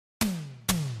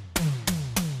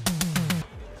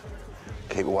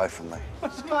Keep away from me.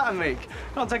 What's the matter, Mick?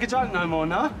 Can't take a joke no more,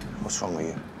 no? What's wrong with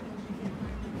you?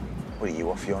 What are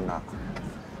you, off your nut?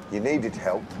 You needed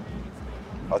help.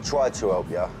 I tried to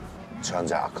help you.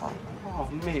 Turns out I can't. Oh,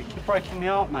 Mick, you're breaking me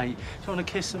up, mate. Do you want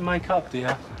to kiss and make up, do you?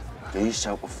 Do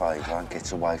yourself a favour and get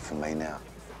away from me now.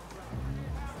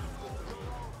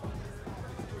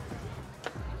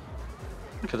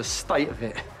 Look at the state of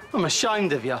it. I'm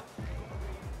ashamed of you.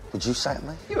 What'd you say to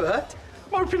me? You heard?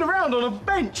 Moping around on a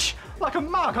bench like a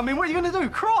mug. I mean, what are you going to do,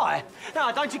 cry?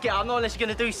 No, don't you get up, not unless you're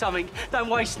going to do something. Don't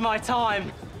waste my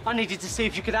time. I needed to see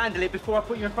if you could handle it before I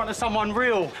put you in front of someone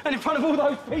real. And in front of all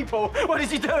those people, what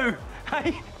did you do?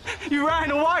 Hey? You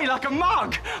ran away like a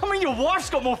mug. I mean, your wife's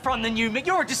got more fun than you, Mick.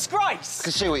 You're a disgrace. I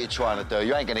can see what you're trying to do.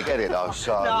 You ain't going to get it, though,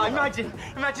 so... No, imagine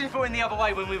if it went the other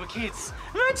way when we were kids.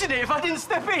 Imagine it if I didn't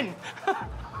step in.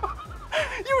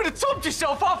 You would have topped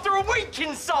yourself after a week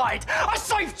inside. I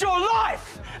saved your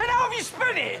life. And how have you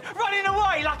spent it? Running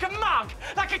away like a mug,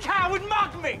 like a coward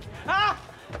mug, Mick, huh?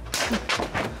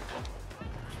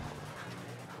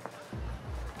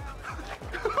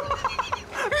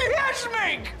 Yes,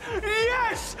 Mick!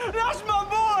 Yes! That's my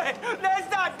boy! There's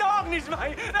that darkness,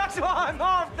 mate! That's what I'm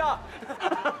after!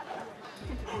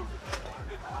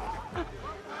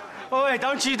 Oi,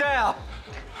 don't you dare!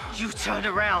 You turn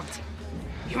around.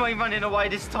 You ain't running away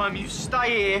this time. You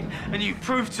stay here and you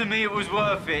prove to me it was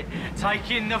worth it.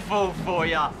 Taking the fall for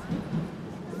you.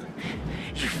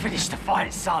 You finished the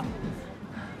fight, son.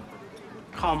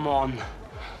 Come on.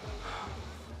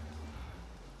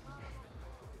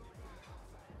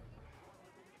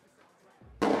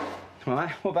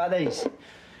 Right, what about these?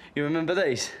 You remember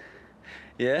these?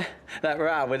 Yeah? That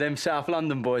row with them South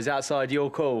London boys outside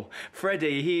your call.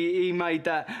 Freddie, he made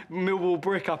that Millwall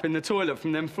brick up in the toilet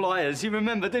from them flyers. You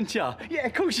remember, didn't you? Yeah,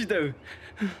 of course you do.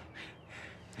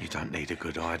 You don't need a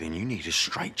good hiding. You need a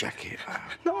straitjacket.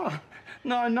 No,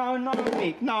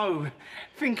 Mick, no.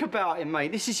 Think about it,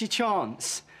 mate. This is your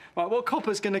chance. Right, what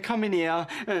copper's going to come in here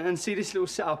and see this little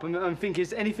setup and think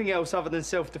it's anything else other than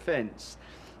self-defence?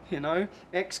 You know,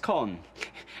 ex-con,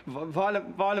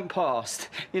 violent past,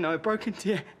 you know, broke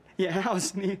into your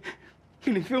house and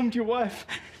he filmed your wife.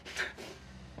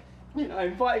 You know,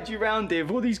 invited you round here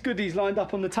with all these goodies lined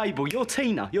up on the table. You're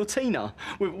Tina,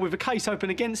 with a case open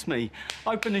against me.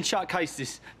 Open and shut case,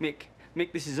 this, Mick.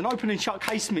 Mick, this is an open and shut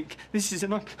case, Mick. This is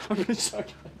an open and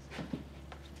shut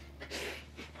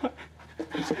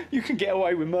case. You can get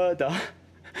away with murder.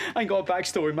 Ain't got a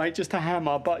backstory, mate, just a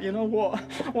hammer, but you know what?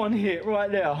 One hit right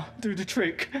there, do the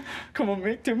trick. Come on,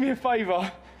 Mick, do me a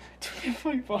favour. Do me a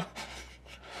favour.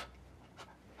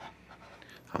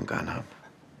 I'm going home.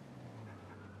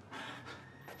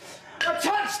 I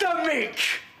touched her, Mick!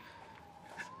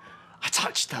 I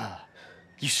touched her.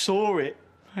 You saw it.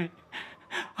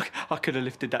 I could have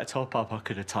lifted that top up, I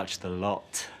could have touched a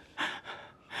lot.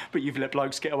 But you've let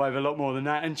blokes get away with a lot more than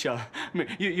that, ain't you?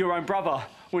 Your own brother,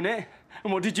 wasn't it?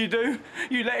 And what did you do?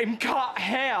 You let him cut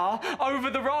hair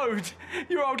over the road.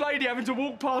 Your old lady having to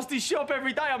walk past his shop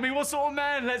every day. I mean, what sort of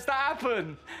man lets that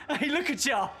happen? Hey, look at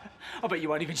you. I bet you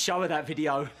won't even show her that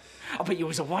video. I bet you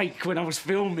was awake when I was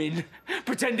filming,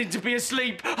 pretending to be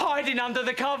asleep, hiding under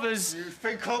the covers. You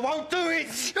think I won't do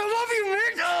it? I love you,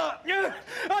 Mick!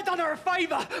 I done her a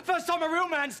favour. First time a real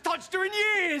man's touched her in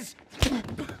years.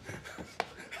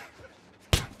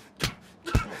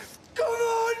 Come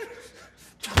on!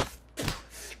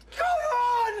 Come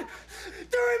on!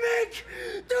 Do it, Mick!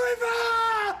 Do it for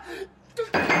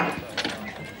her!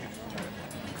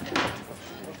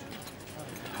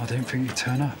 I didn't think you'd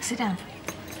turn up. Sit down.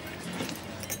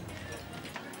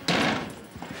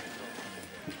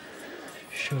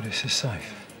 Sure this is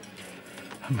safe?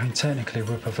 I mean, technically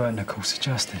we're perverting the course of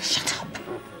justice. Shut up.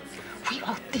 We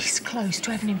are this close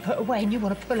to having him put away and you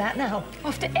want to pull out now?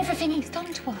 After everything he's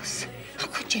done to us. How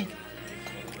could you?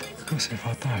 Of course, if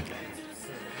I don't,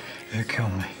 he'll kill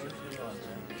me.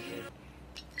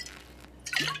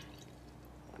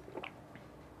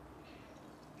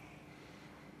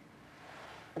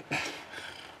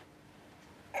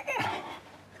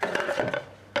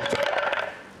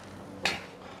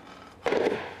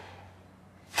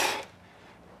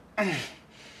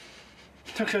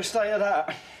 Look at the state of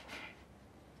that.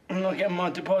 I'm not getting my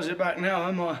deposit back now,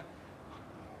 am I?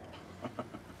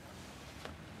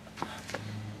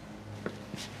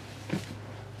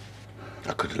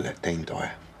 I could have let Dean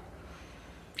die.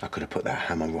 I could have put that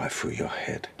hammer right through your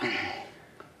head.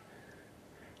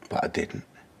 But I didn't.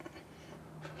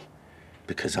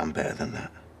 Because I'm better than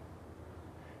that.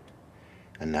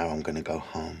 And now I'm gonna go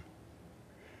home.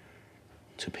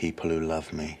 To people who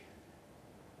love me.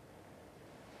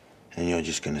 And you're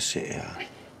just gonna sit here.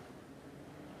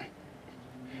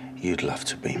 You'd love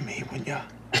to be me, wouldn't you?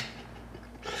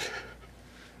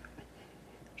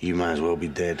 You might as well be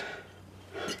dead.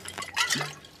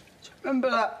 Remember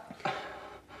that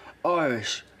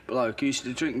Irish bloke who used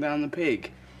to drink down the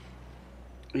pig?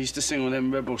 He used to sing all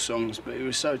them rebel songs, but he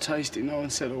was so tasty no one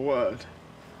said a word.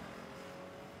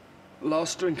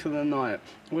 Last drink of the night.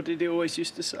 What did he always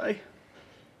used to say?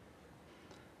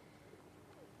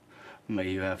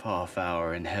 May you have half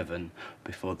hour in heaven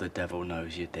before the devil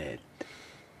knows you're dead.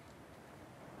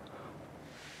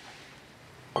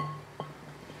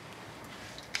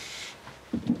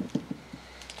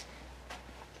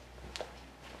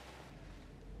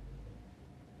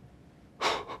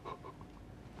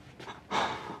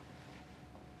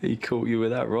 He caught you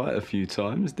with that right a few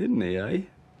times, didn't he, eh?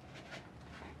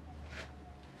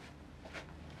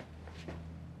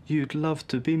 You'd love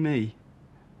to be me.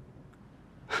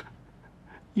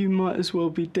 You might as well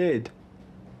be dead.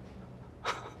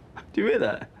 Do you hear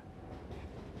that?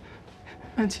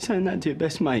 Fancy saying that to your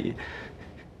best mate. You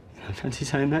know, fancy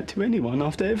saying that to anyone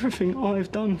after everything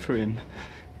I've done for him.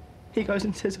 He goes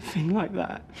and says a thing like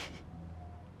that.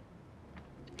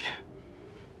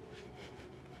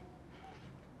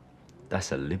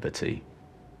 That's a liberty.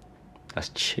 That's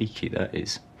cheeky, that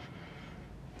is.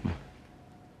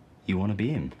 You want to be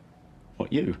him?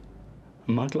 What, you?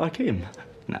 A mug like him?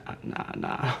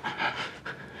 Nah.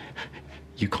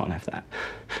 You can't have that.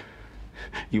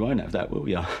 You won't have that, will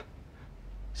ya?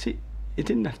 See, it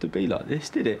didn't have to be like this,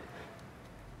 did it?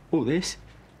 All this.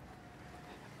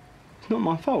 It's not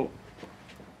my fault.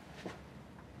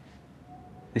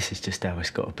 This is just how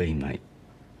it's got to be, mate.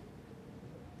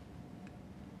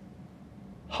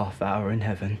 Half hour in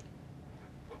heaven.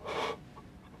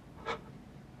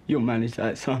 You'll manage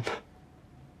that, son.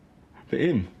 But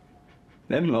him,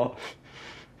 them lot.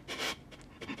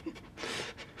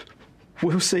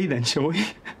 We'll see then, shall we?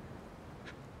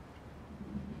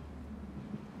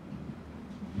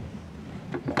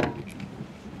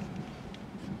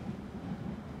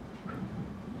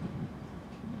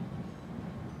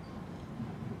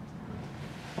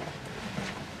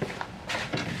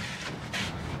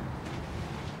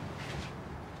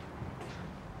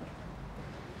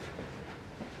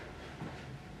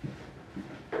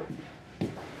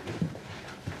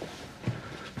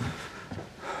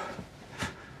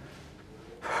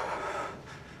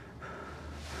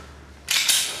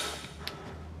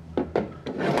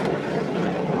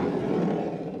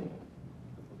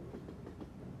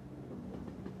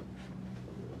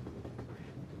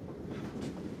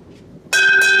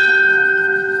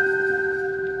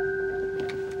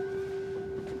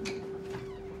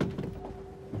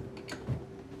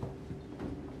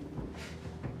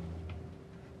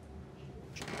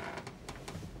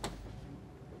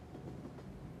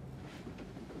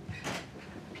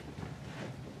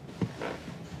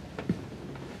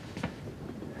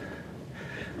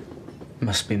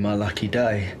 Must be my lucky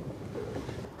day.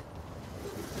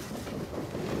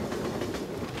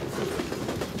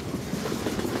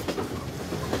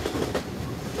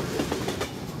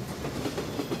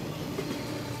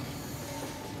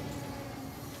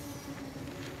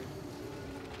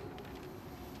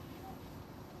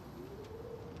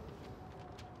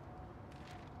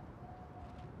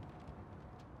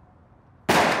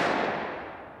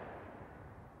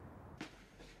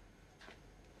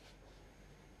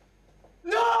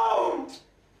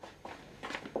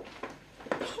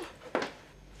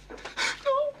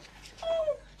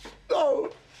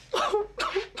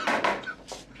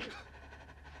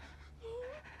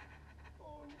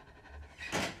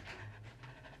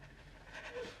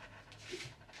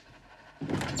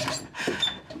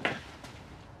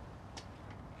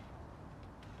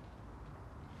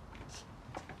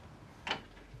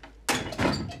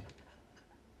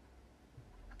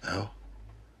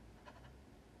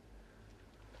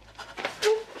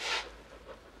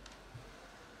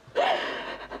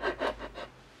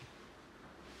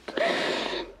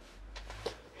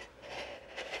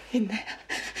 In there.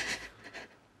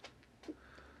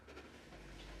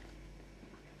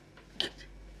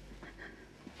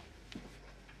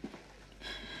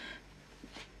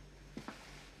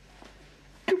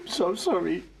 I'm so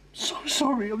sorry. So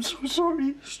sorry. I'm so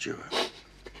sorry. Stuart,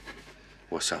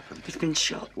 what's happened? He's been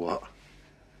shot. What?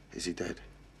 Is he dead?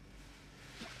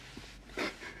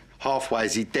 Halfway,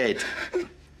 is he dead?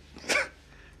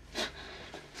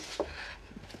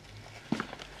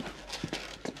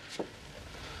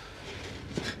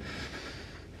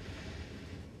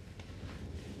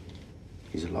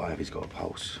 He's alive, he's got a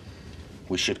pulse.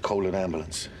 We should call an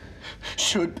ambulance.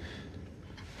 Should.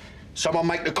 Someone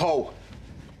make the call.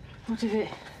 What is it?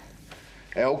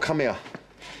 Elle, come here.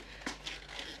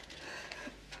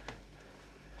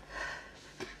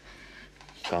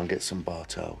 Go and get some bar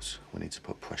towels. We need to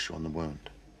put pressure on the wound.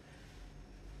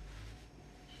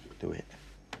 Do it.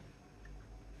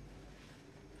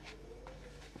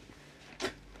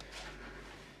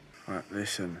 Right,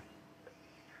 listen.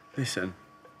 Listen.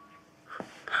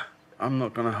 I'm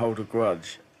not gonna hold a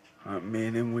grudge. Right, me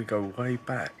and him, we go way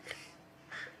back.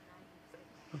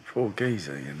 The poor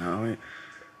geezer, you know.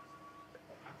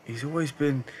 He's always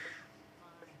been,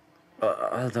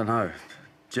 I don't know,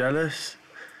 jealous.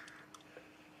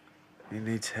 He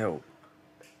needs help.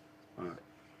 Right.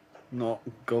 Not,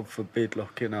 God forbid,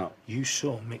 locking up. You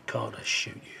saw Mick Carter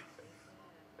shoot you.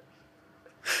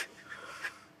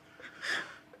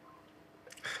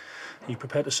 Are you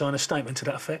prepared to sign a statement to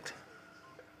that effect?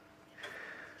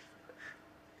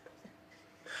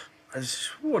 I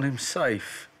just want him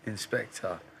safe,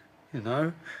 Inspector. You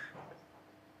know?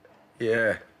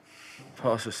 Yeah.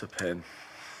 Pass us a pen.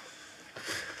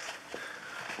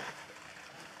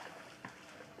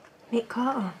 Mick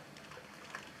Carter.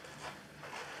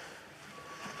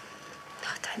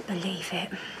 I don't believe it.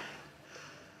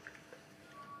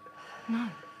 No.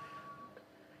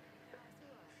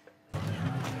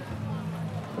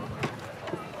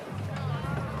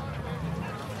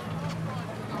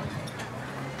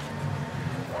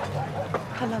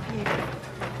 I love you.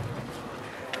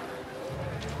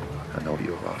 I know what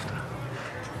you're after.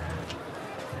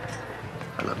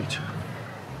 I love you too.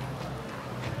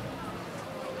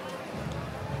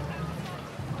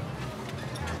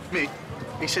 Mick,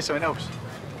 he said something else.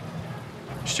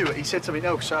 Stuart, he said something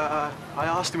else. I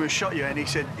asked him who shot you, and he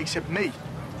said me.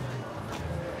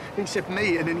 He said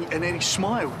me, and then he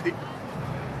smiled.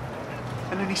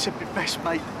 And then he said my best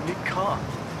mate, Mick Carter.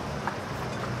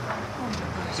 Oh my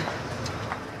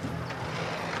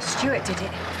God. Stuart did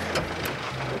it.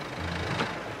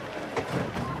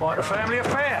 Quite a family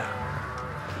affair.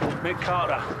 Mick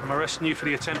Carter, I'm arresting you for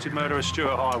the attempted murder of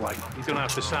Stuart Highway. You don't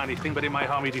have to say anything, but it may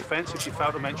harm your defence if you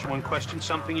fail to mention when questioned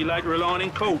something you later rely on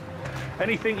in court.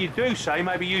 Anything you do say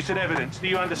may be used as evidence. Do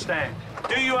you understand?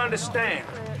 Do you understand?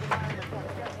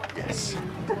 Yes.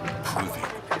 Prove it.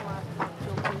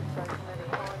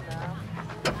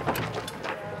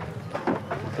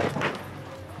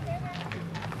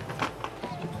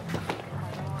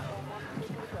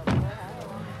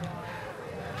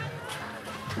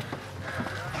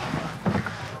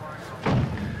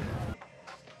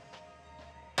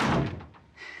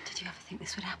 Did you ever think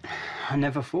this would happen? I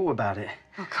never thought about it.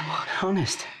 Oh, come on.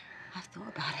 Honest. I've thought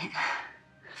about it.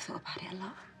 I've thought about it a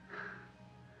lot.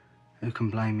 Who can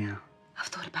blame you? I've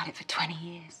thought about it for 20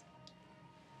 years.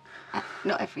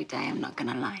 Not every day, I'm not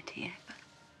gonna lie to you, but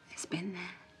it's been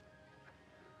there.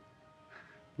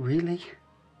 Really?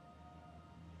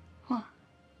 What?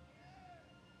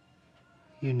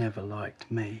 You never liked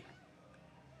me.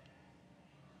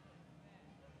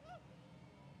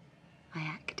 I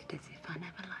acted as if I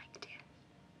never liked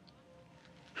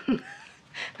you.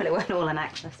 Well, it wasn't all an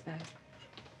act, I suppose.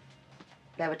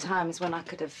 There were times when I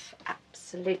could have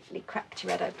absolutely cracked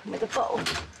your head open with a bottle.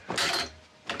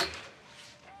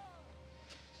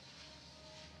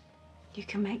 You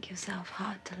can make yourself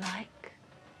hard to like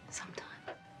sometimes.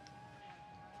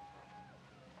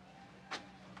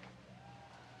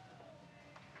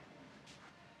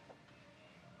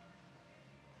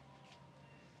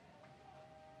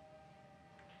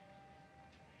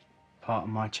 Part of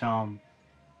my charm.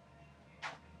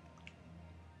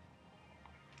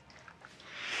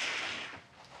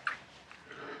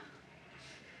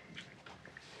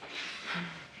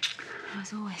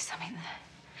 There's always something there.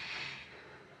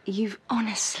 You've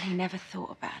honestly never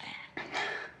thought about it.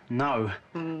 No.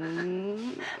 No,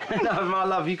 my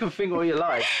love, you can think what you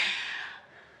like.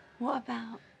 What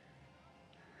about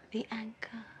the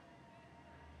anchor?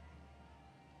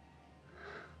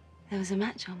 There was a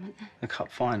match on, wasn't there? The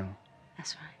cup final.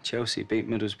 That's right. Chelsea beat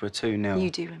Middlesbrough 2-0.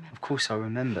 You do remember. Of course I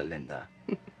remember, Linda.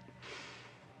 I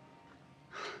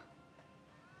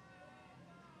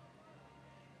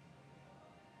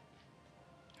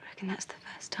reckon that's the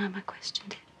first time I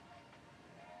questioned it.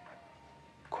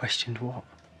 Questioned what?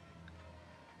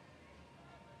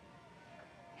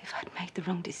 If I'd made the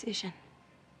wrong decision.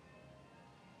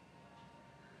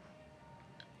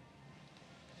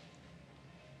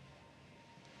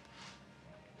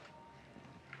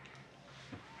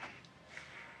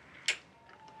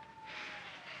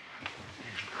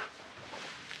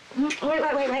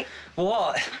 Wait.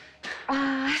 What?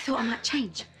 I thought I might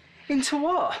change. Into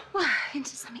what? Well,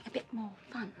 into something a bit more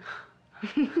fun.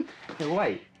 Hey,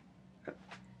 wait.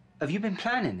 Have you been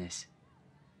planning this?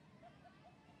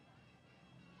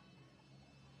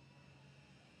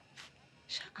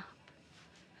 Shut up.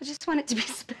 I just want it to be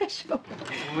special.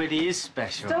 It already is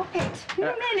special. Stop it. In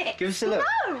a minute. Give us a look.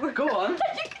 No. Go on. You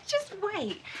can just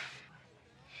wait.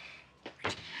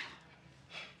 I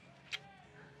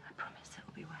promise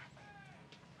it'll be worth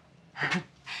it.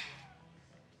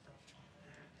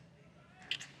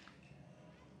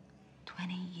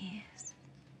 20 years.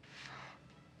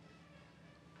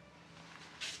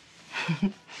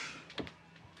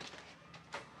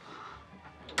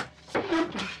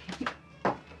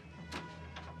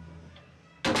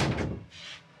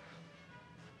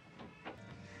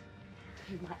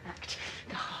 You might act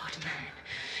the hard man.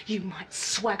 You might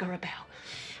swagger about,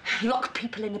 lock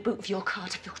people in the boot of your car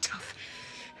to feel tough.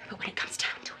 But when it comes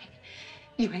down to it,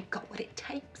 you ain't got what it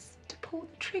takes to pull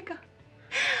the trigger.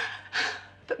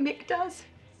 But Mick does.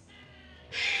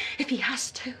 If he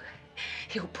has to,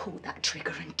 he'll pull that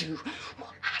trigger and do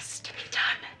what has to be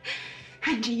done.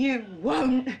 And you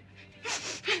won't.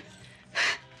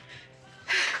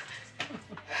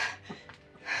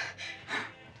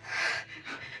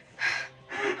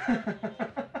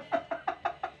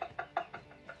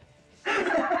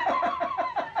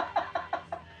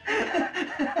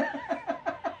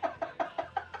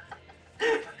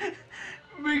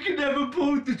 Mick never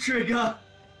pulled the trigger.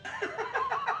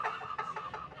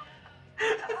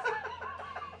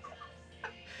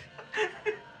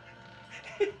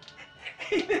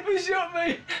 He never shot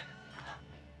me.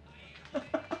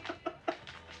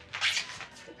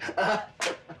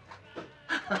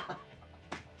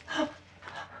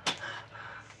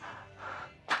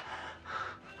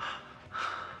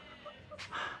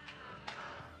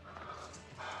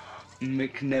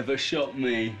 Mick never shot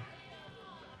me.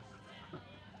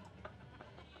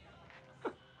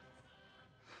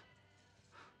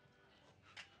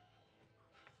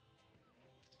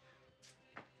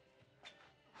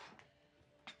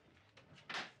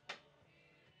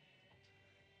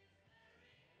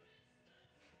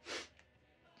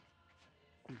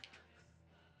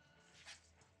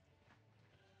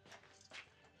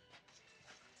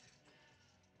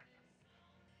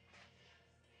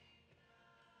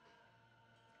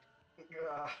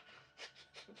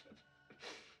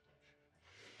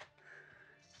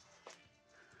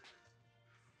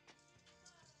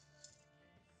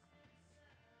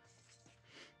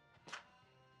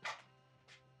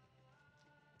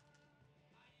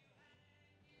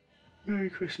 Merry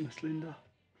Christmas, Linda.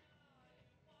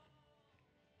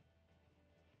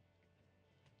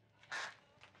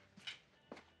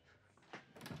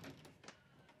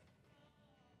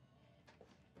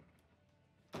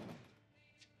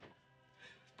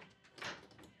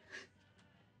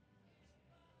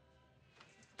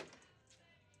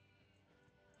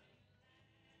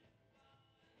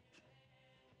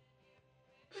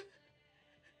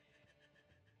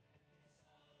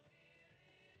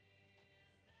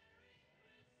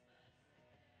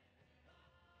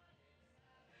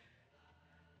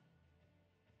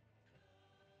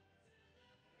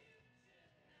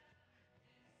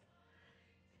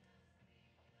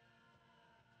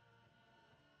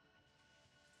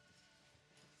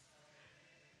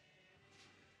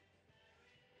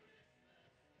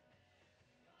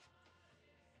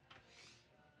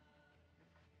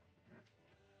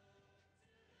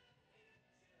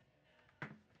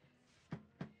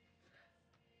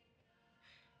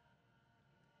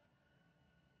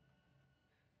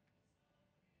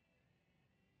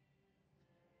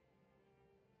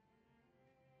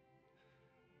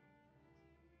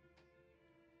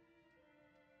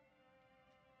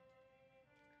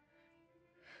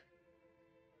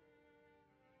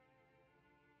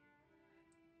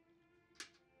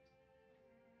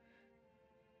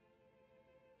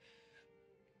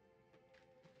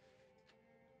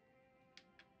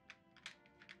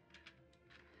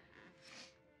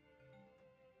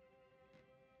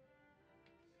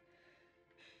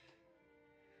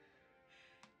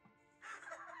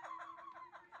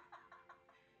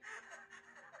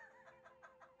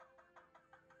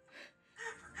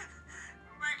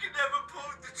 Never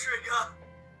pulled the trigger.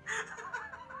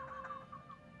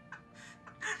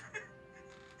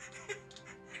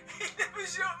 He never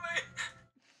shot me.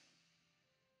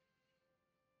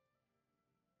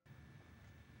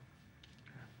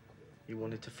 You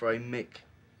wanted to frame Mick.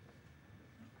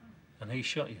 And he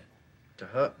shot you? To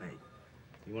hurt me.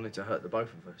 He wanted to hurt the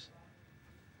both of us.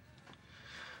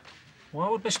 Why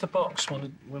would Mr. Box want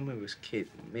to... When we was kids,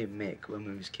 me and Mick, when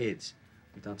we was kids,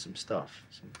 we done some stuff,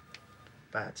 some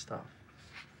bad stuff.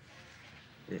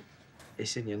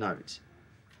 It's in your notes.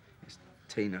 It's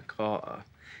Tina Carter.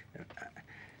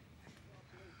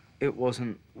 It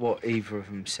wasn't what either of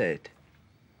them said,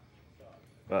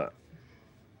 but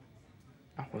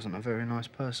I wasn't a very nice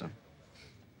person.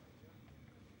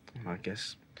 I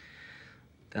guess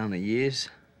down the years.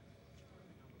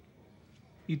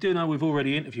 You do know we've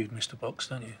already interviewed Mr. Box,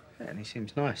 don't you? Yeah, and he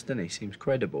seems nice, doesn't he? Seems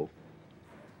credible.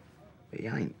 But he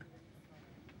ain't.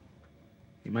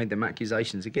 He made them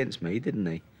accusations against me, didn't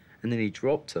he? And then he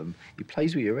dropped them. He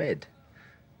plays with your head.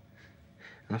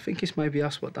 And I think it's maybe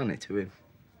us what done it to him.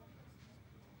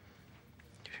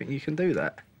 Do you think you can do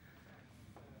that?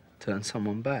 Turn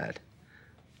someone bad?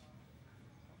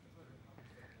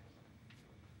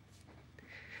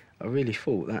 I really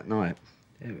thought that night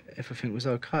everything was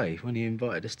okay when he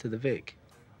invited us to the Vic.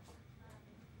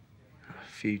 A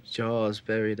few jars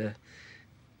buried there.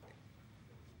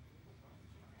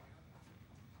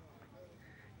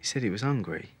 He said he was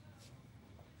hungry.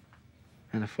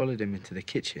 And I followed him into the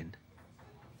kitchen.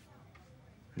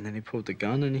 And then he pulled the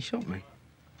gun and he shot me.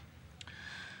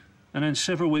 And then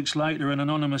several weeks later, an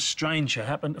anonymous stranger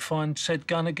happened to find said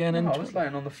gun again and... I was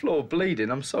laying on the floor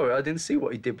bleeding. I'm sorry, I didn't see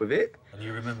what he did with it. And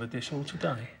you remembered this all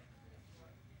today?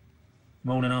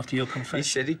 Morning after your confession? He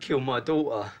said he killed my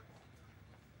daughter.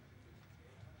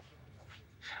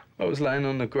 I was laying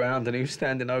on the ground and he was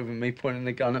standing over me, pointing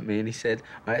the gun at me, and he said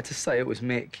I had to say it was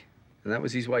Mick. And that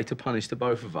was his way to punish the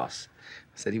both of us.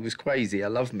 I said he was crazy. I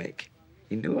love Mick.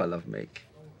 He knew I loved Mick.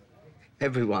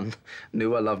 Everyone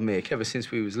knew I loved Mick ever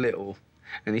since we was little.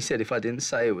 And he said if I didn't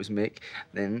say it was Mick,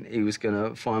 then he was going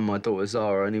to find my daughter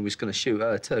Zara and he was going to shoot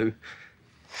her too.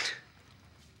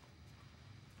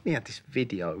 He had this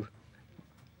video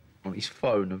on his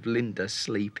phone of Linda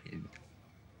sleeping.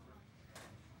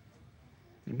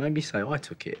 He made me say I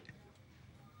took it.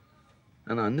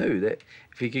 And I knew that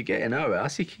if he could get in her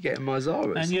house, he could get in my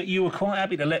Zara's. And yet you were quite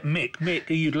happy to let Mick,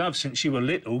 who you'd loved since you were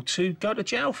little, to go to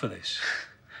jail for this.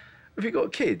 Have you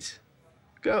got kids?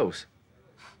 Girls?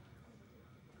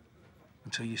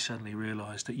 Until you suddenly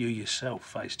realised that you yourself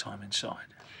faced time inside.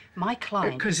 My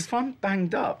client... Because if I'm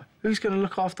banged up, who's going to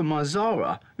look after my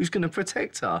Zara? Who's going to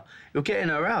protect her? He'll get in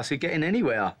her house, he'll get in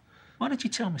anywhere. Why did you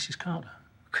tell Mrs. Carter?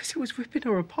 Because it was ripping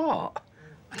her apart.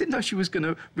 I didn't know she was going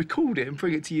to record it and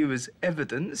bring it to you as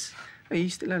evidence. I mean, you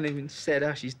still haven't even said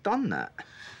how she's done that.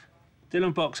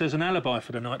 Dylan Box has an alibi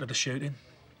for the night of the shooting.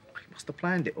 He must have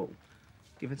planned it all.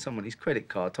 Given someone his credit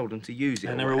card, told him to use it.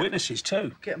 And there were witnesses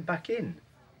too. Get them back in.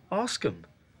 Ask them.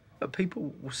 But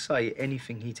people will say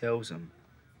anything he tells them.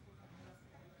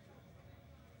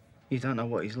 You don't know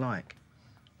what he's like.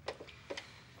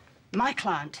 My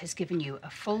client has given you a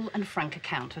full and frank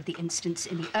account of the incidents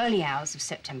in the early hours of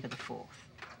September the 4th.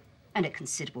 And at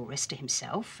considerable risk to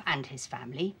himself and his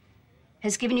family,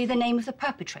 has given you the name of the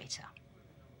perpetrator.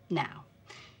 Now,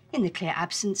 in the clear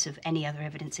absence of any other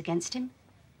evidence against him,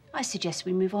 I suggest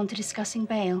we move on to discussing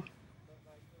bail.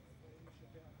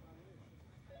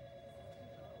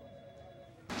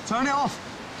 Turn it off!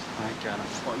 Right, Gunner.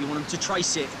 What, you want him to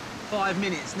trace it? 5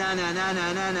 minutes.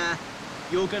 Nah.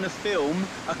 You're gonna film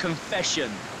a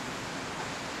confession.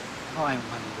 I am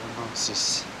one of your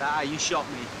monsters. How you shot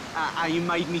me. How you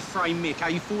made me frame Mick. How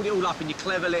you thought it all up in your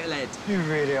clever little head. You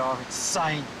really are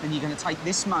insane. And you're gonna take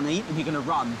this money and you're gonna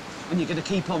run. And you're gonna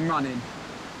keep on running.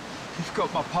 You've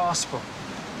got my passport.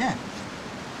 Yeah.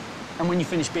 And when you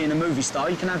finish being a movie star,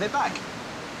 you can have it back.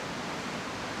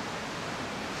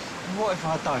 What if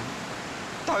I don't?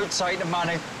 Don't take the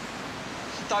money.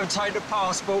 Don't take the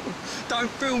passport. Don't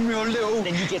film your little...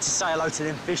 Then you get to say hello to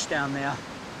them fish down there.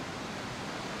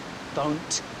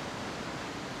 Don't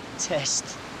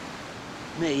test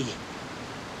me.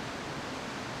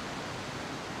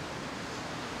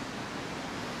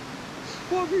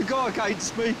 What have you got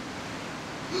against me?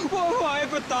 What have I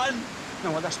ever done? You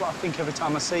know what, that's what I think every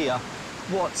time I see you.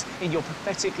 What in your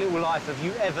pathetic little life have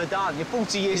you ever done? You're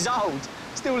 40 years old,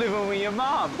 still living with your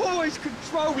mum. Always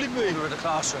controlling me. Corner of the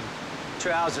classroom.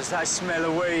 Trousers, that smell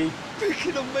of weed.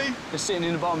 Picking on me. You're sitting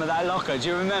in the bottom of that locker, do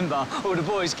you remember? All the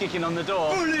boys kicking on the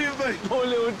door. Bullying me. Poor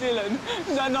little Dylan.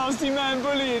 That nasty man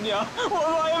bullying you. What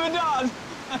have I ever done?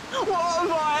 What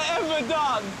have I ever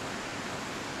done?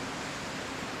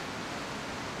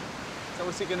 So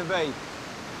what's it gonna be?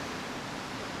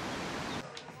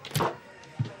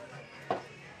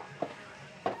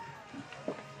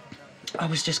 I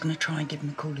was just going to try and give him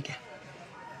a call again.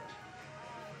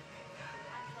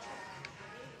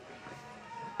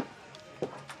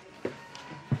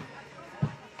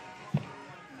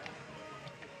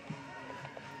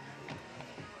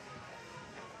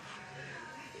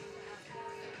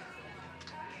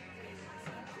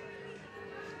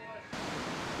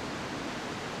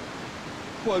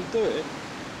 Won't do it.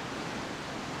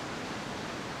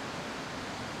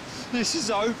 This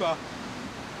is over.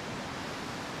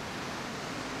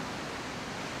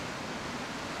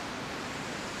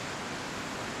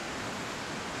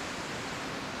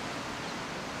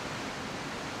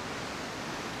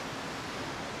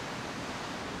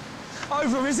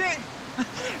 Over, is it?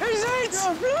 Is it?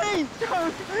 No, please,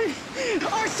 no, please.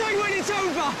 I say when it's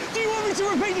over. Do you want me to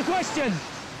repeat the question?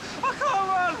 I can't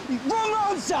run. Wrong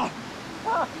answer.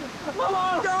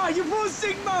 Mama, no, you poor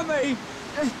sick mummy.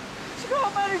 She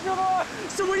can't manage to run.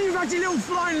 So when you've had your little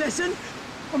flying lesson,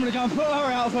 I'm gonna go and put her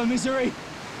out of her misery.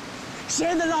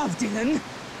 Share the love, Dylan.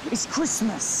 It's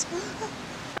Christmas.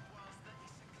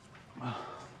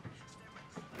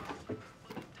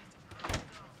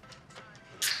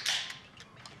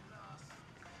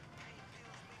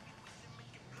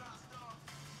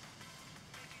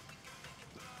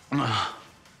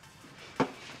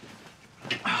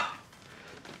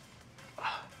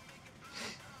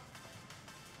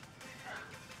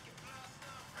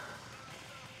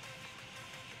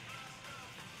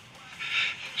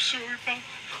 Sorry, Mum.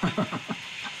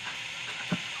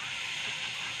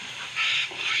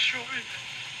 Sorry.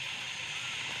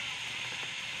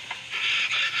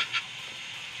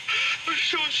 I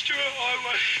saw Stuart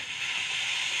highway.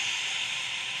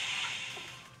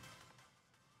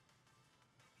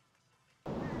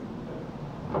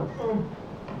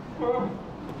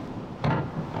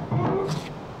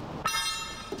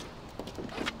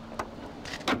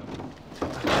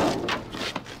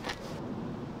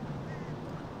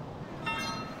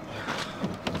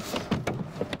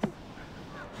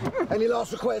 Any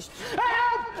last requests? Help!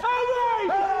 Help me!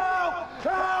 Help!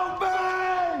 Help me!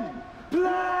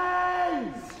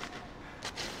 Please!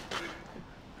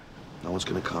 No one's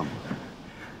gonna come.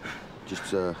 Just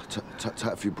take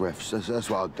a few breaths. That's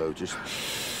what I'll do. Just.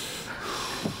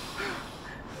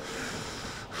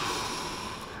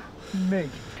 Me.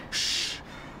 Shh.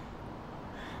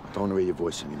 I don't want to hear your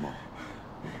voice anymore.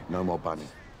 No more bunny.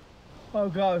 I'll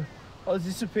go. I'll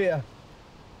disappear.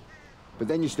 But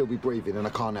then you'll still be breathing, and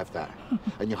I can't have that.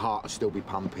 And your heart will still be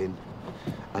pumping,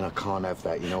 and I can't have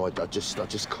that. You know, I just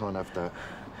can't have that.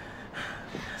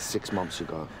 6 months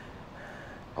ago,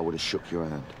 I would have shook your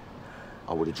hand.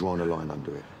 I would have drawn a line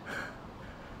under it.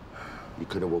 You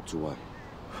could have walked away.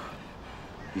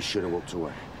 You should have walked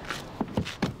away.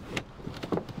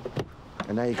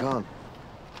 And now you can't.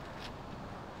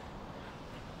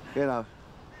 You know,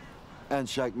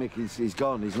 handshake Mick, he's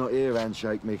gone. He's not here,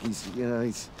 handshake Mick.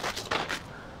 He's.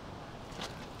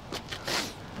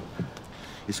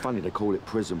 It's funny they call it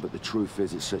prison, but the truth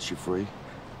is it sets you free.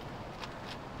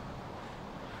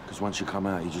 Because once you come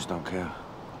out, you just don't care.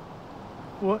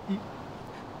 What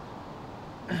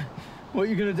are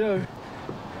you gonna do?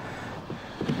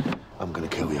 I'm gonna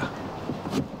kill you.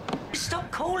 Stop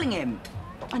calling him.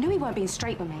 I knew he weren't being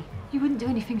straight with me. He wouldn't do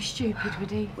anything stupid,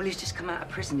 would he? Well, he's just come out of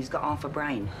prison. He's got half a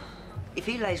brain. If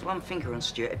he lays one finger on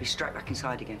Stuart, he'd be straight back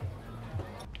inside again.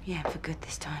 Yeah, for good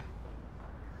this time.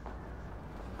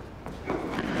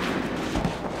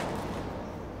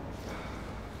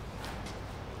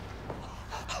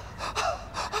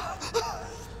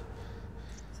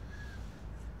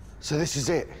 So this is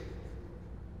it.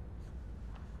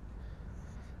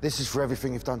 This is for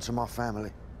everything you've done to my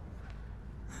family.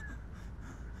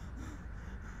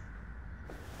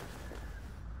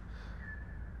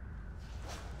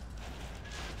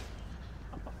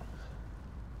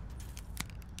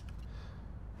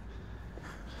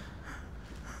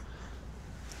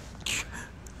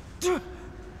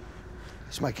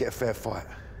 Let's make it a fair fight.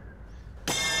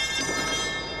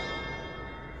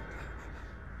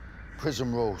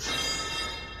 Prison rules.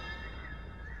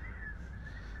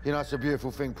 You know, it's a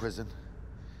beautiful thing, prison.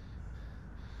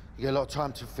 You get a lot of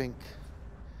time to think.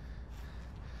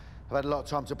 I've had a lot of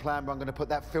time to plan, but I'm going to put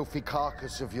that filthy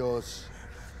carcass of yours.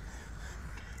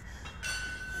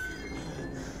 This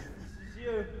is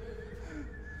you.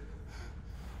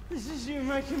 This is you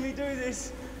making me do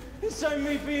this. This ain't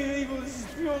me being evil. This is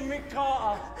pure Mick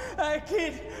Carter. That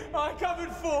kid I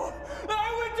covered for. That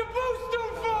I went to Boston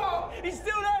for. He's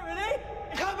still there, isn't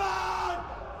he? Come on!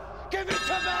 Give it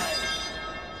to me!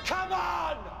 Come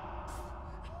on!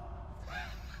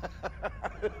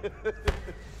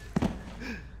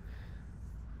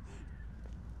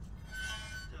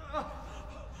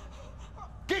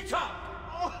 Get up!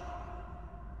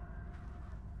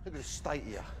 Look at the state of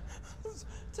you.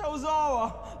 Tell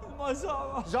Zara. My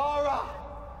Zara. Zara!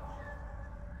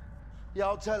 Yeah,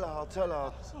 I'll tell her. I'll tell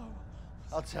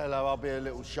her. I'll be a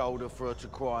little shoulder for her to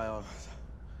cry on.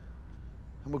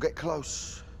 And we'll get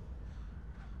close.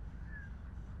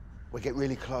 We'll get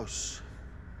really close.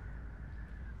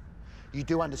 You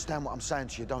do understand what I'm saying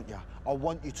to you, don't you? I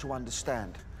want you to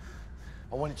understand.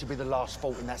 I want it to be the last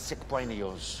fault in that sick brain of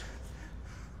yours.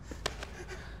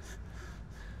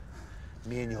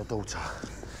 Me and your daughter.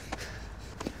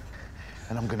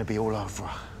 And I'm gonna be all over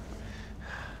her.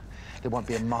 There won't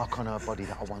be a mark on her body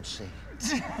that I won't see.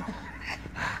 Mick!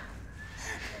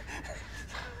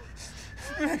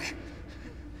 Mick!